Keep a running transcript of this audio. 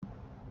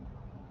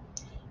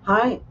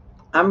Hi,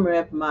 I'm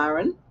Rev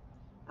Myron.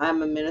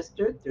 I'm a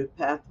minister through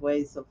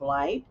Pathways of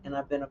Light, and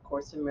I've been a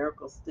Course in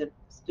Miracles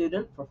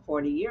student for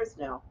 40 years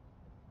now.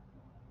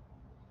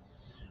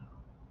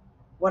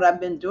 What I've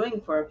been doing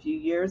for a few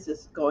years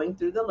is going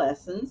through the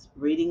lessons,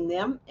 reading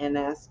them, and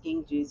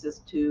asking Jesus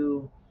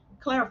to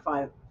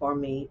clarify for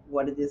me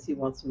what it is he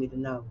wants me to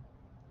know.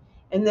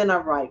 And then I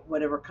write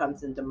whatever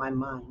comes into my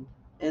mind.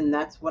 And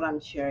that's what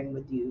I'm sharing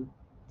with you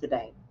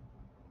today.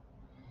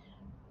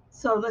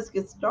 So let's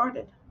get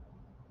started.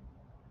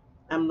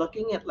 I'm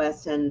looking at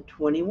lesson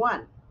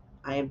 21.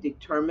 I am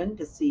determined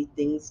to see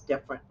things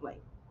differently.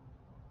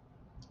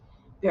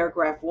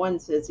 Paragraph 1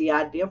 says the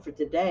idea for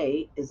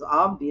today is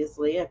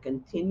obviously a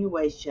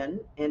continuation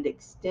and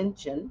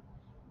extension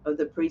of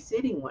the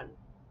preceding one.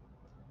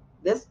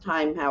 This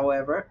time,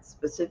 however,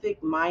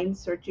 specific mind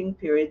searching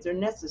periods are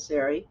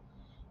necessary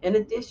in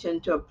addition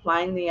to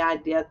applying the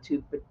idea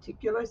to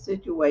particular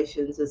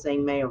situations as they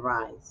may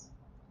arise.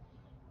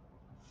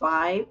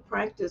 5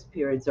 practice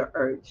periods are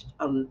urged,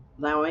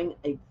 allowing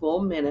a full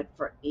minute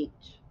for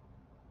each.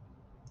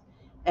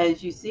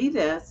 As you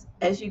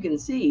can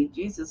see,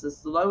 Jesus is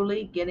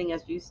slowly getting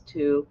us used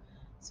to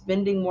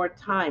spending more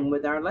time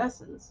with our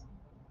lessons.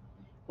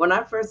 When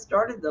I first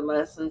started the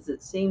lessons,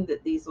 it seemed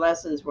that these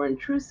lessons were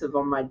intrusive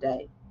on my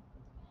day.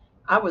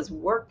 I was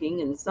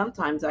working and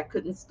sometimes I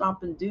couldn't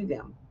stop and do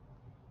them.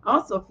 I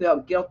also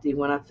felt guilty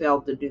when I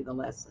failed to do the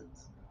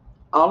lessons.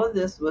 All of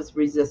this was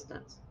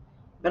resistance,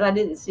 but I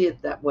didn't see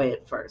it that way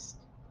at first.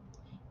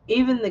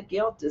 Even the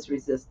guilt is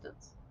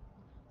resistance.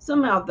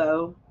 Somehow,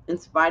 though, in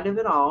spite of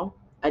it all,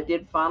 I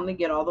did finally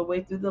get all the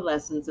way through the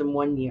lessons in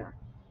 1 year.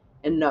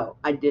 And no,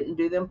 I didn't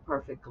do them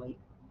perfectly,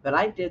 but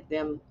I did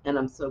them, and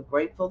I'm so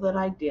grateful that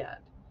I did.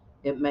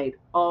 It made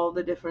all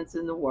the difference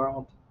in the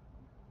world.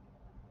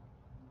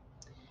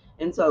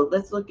 And so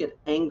let's look at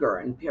anger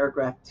in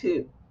paragraph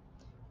 2.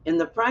 In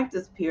the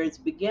practice periods,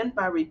 begin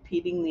by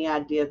repeating the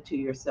idea to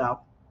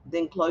yourself.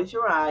 Then close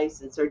your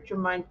eyes and search your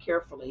mind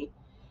carefully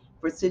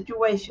for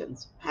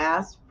situations,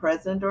 past,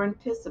 present, or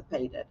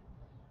anticipated,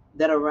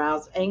 that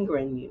arouse anger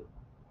in you.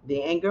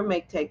 The anger may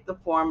take the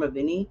form of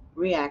any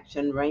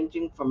reaction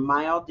ranging from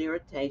mild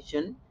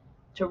irritation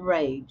to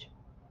rage.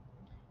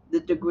 The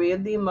degree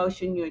of the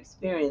emotion you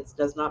experience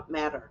does not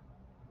matter.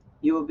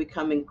 You will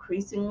become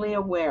increasingly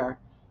aware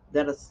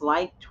that a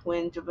slight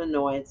twinge of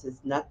annoyance is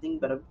nothing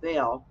but a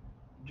veil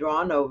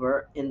drawn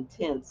over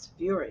intense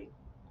fury.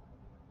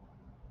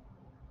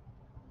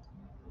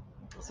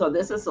 So,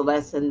 this is a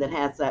lesson that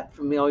has that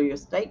familiar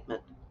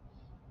statement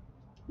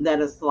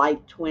that a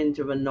slight twinge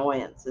of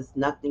annoyance is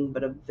nothing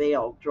but a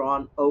veil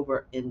drawn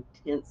over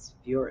intense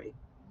fury.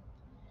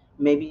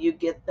 Maybe you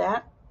get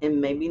that,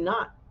 and maybe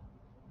not.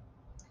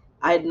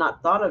 I had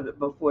not thought of it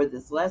before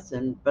this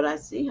lesson, but I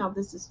see how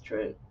this is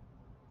true.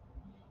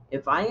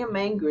 If I am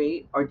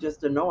angry or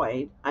just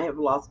annoyed, I have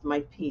lost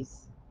my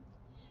peace.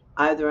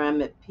 Either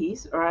I'm at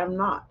peace or I'm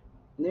not.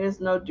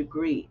 There's no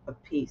degree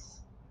of peace.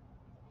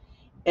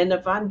 And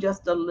if I'm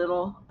just a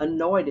little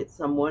annoyed at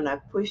someone,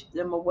 I've pushed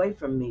them away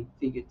from me,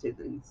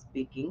 figuratively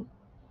speaking.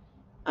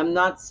 I'm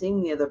not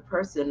seeing the other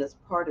person as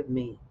part of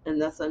me,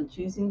 and thus I'm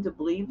choosing to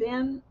believe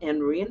in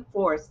and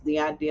reinforce the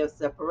idea of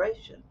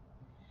separation.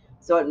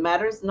 So it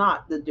matters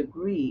not the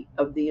degree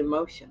of the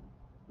emotion.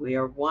 We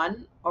are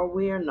one or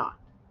we are not.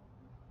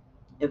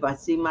 If I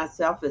see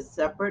myself as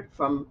separate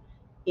from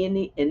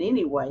in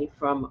any way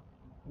from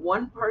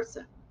one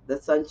person,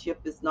 the sonship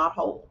is not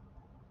whole.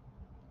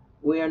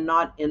 We are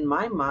not, in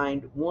my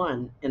mind,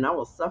 one, and I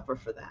will suffer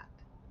for that.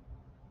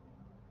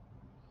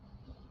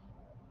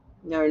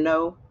 There are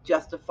no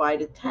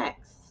justified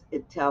attacks,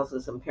 it tells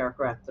us in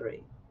paragraph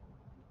 3.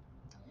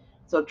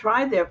 So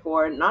try,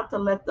 therefore, not to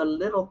let the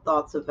little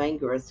thoughts of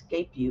anger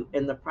escape you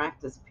in the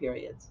practice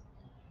periods.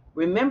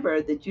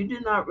 Remember that you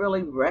do not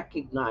really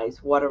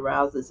recognize what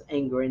arouses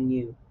anger in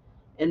you,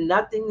 and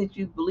nothing that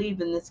you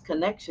believe in this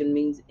connection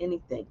means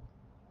anything.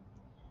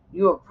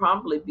 You will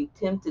probably be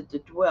tempted to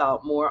dwell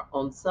more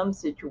on some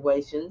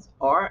situations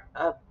or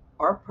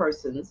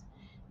persons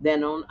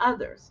than on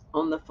others,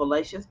 on the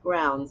fallacious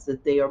grounds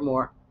that they are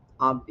more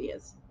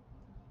obvious.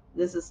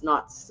 This is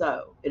not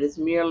so. It is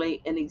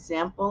merely an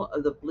example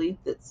of the belief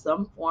that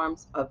some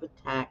forms of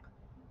attack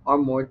are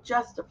more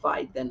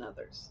justified than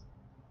others.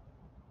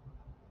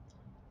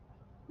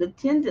 The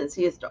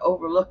tendency is to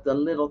overlook the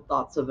little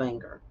thoughts of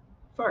anger.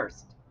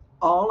 First,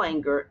 all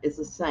anger is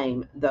the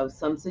same, though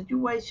some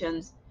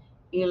situations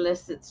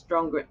elicit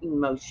stronger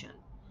emotion.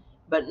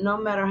 But no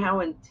matter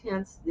how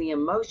intense the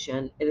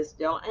emotion, it is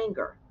still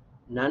anger,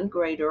 none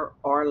greater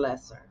or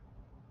lesser.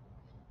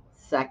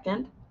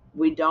 Second,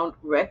 we don't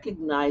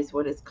recognize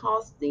what has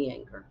caused the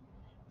anger.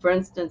 For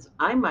instance,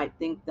 I might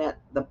think that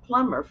the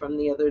plumber from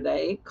the other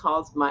day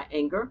caused my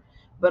anger,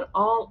 but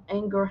all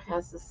anger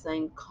has the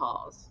same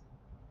cause.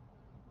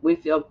 We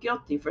feel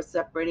guilty for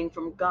separating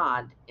from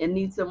God and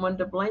need someone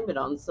to blame it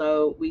on,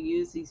 so we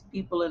use these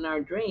people in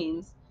our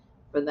dreams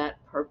for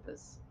that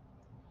purpose.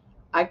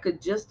 I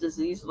could just as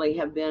easily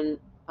have been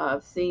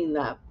seeing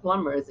that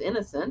plumber as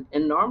innocent,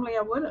 and normally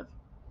I would have.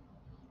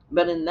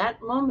 But in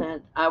that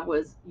moment, I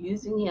was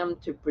using him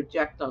to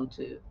project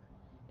onto.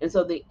 And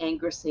so the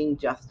anger seemed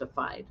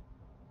justified.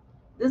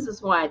 This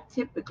is why I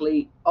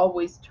typically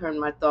always turn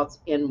my thoughts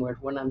inward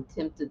when I'm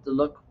tempted to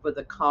look for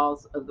the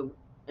cause of the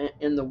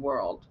in the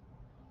world.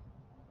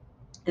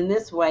 In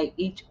this way,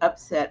 each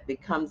upset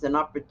becomes an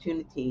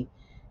opportunity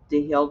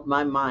to heal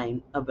my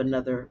mind of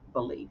another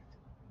belief.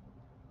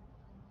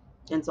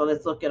 And so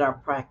let's look at our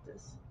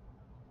practice.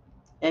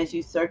 As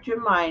you search your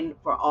mind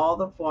for all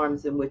the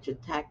forms in which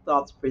attack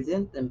thoughts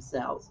present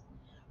themselves,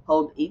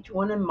 hold each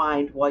one in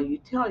mind while you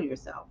tell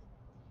yourself,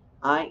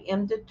 I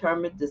am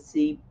determined to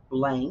see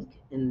blank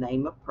and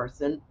name a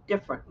person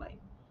differently.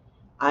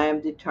 I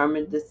am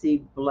determined to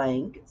see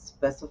blank,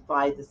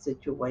 specify the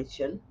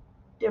situation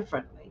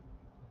differently.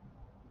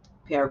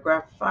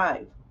 Paragraph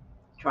 5.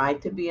 Try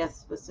to be as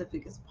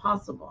specific as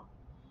possible.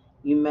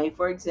 You may,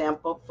 for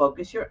example,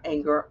 focus your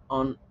anger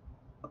on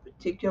a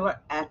particular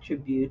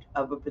attribute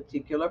of a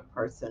particular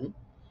person,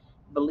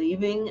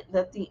 believing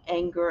that the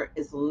anger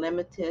is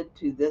limited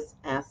to this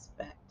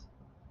aspect.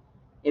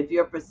 If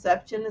your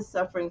perception is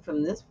suffering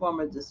from this form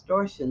of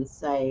distortion,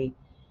 say,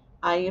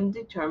 I am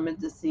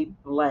determined to see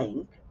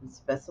blank, and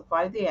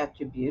specify the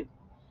attribute,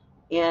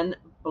 in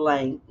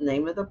blank,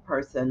 name of the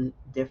person,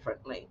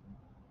 differently.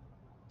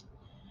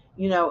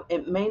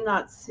 It may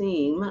not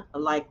seem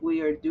like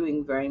we are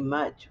doing very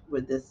much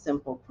with this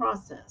simple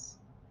process,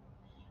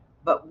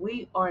 but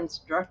we are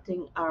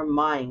instructing our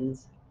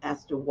minds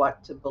as to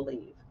what to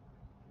believe.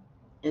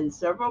 In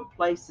several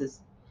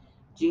places,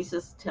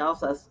 Jesus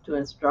tells us to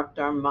instruct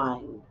our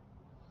mind,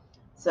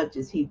 such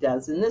as he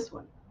does in this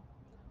one.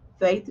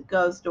 Faith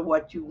goes to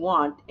what you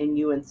want, and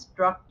you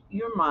instruct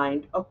your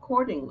mind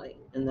accordingly.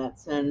 And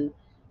that's in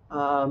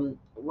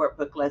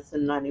Workbook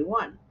Lesson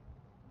 91.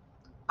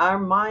 Our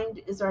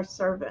mind is our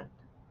servant,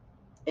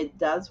 it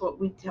does what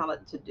we tell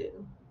it to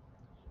do.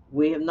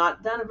 We have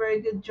not done a very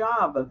good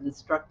job of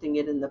instructing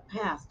it in the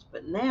past,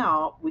 but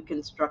now we can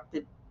instruct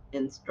it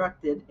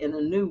in a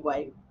new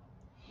way.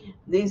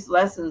 These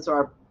lessons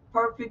are a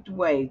perfect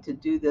way to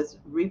do this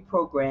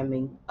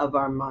reprogramming of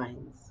our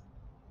minds.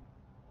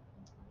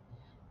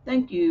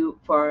 Thank you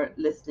for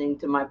listening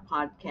to my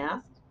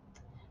podcast.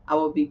 I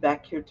will be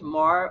back here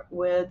tomorrow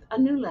with a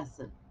new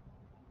lesson.